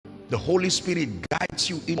The Holy Spirit guides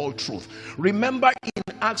you in all truth. Remember in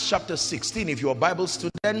Acts chapter 16, if you're Bible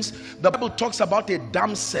students, the Bible talks about a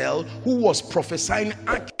damsel who was prophesying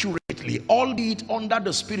accurately, albeit under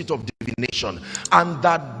the spirit of divination, and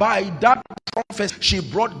that by that prophecy she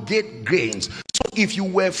brought great gains. So if you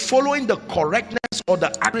were following the correctness or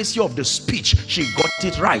the accuracy of the speech, she got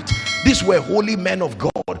it right. These were holy men of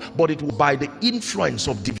God, but it was by the influence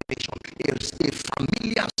of divination, a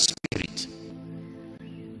familiar spirit.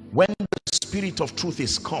 When the Spirit of truth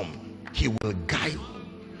is come, he will guide you.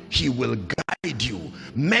 He will guide you.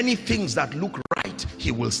 Many things that look right,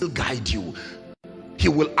 he will still guide you. He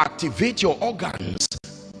will activate your organs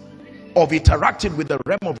of interacting with the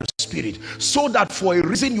realm of the spirit, so that for a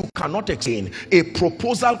reason you cannot explain, a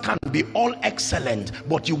proposal can be all excellent,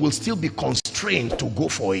 but you will still be constrained to go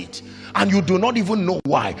for it, and you do not even know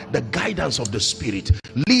why. The guidance of the spirit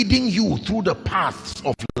leading you through the paths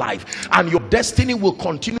of life, and your destiny will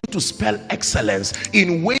continue to spell excellence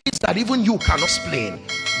in ways that even you cannot explain,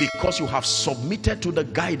 because you have submitted to the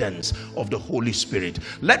guidance of the Holy Spirit.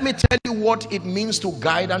 Let me tell you what it means to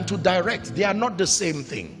guide and to direct. They are not the same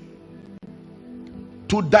thing.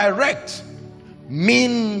 To direct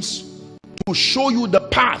means to show you the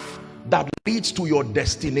path that leads to your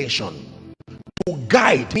destination. To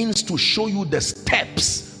guide means to show you the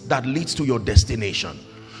steps that leads to your destination.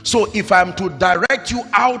 So if I'm to direct you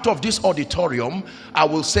out of this auditorium, I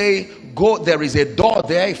will say, go, there is a door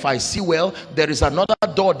there. If I see well, there is another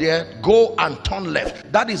door there, go and turn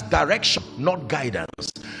left. That is direction, not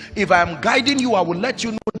guidance. If I am guiding you, I will let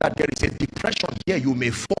you know that there is a depression here, you may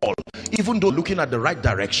fall, even though looking at the right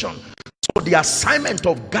direction. So the assignment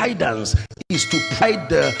of guidance is to provide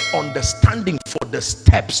the understanding for the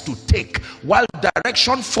steps to take, while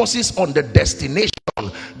direction focuses on the destination,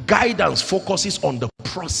 guidance focuses on the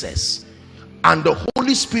process. And the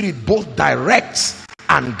Holy Spirit both directs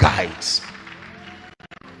and guides.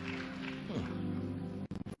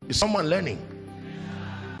 Is someone learning?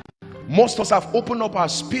 Most of us have opened up our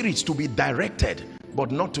spirits to be directed,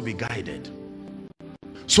 but not to be guided.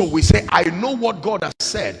 So we say, I know what God has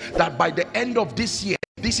said, that by the end of this year,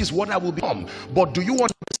 this is what I will become. But do you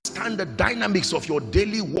understand the dynamics of your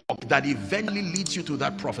daily walk that eventually leads you to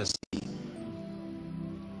that prophecy?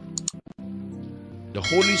 The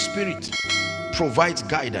Holy Spirit provides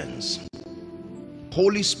guidance.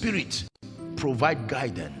 Holy Spirit provides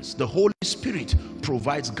guidance. The Holy Spirit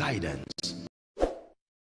provides guidance.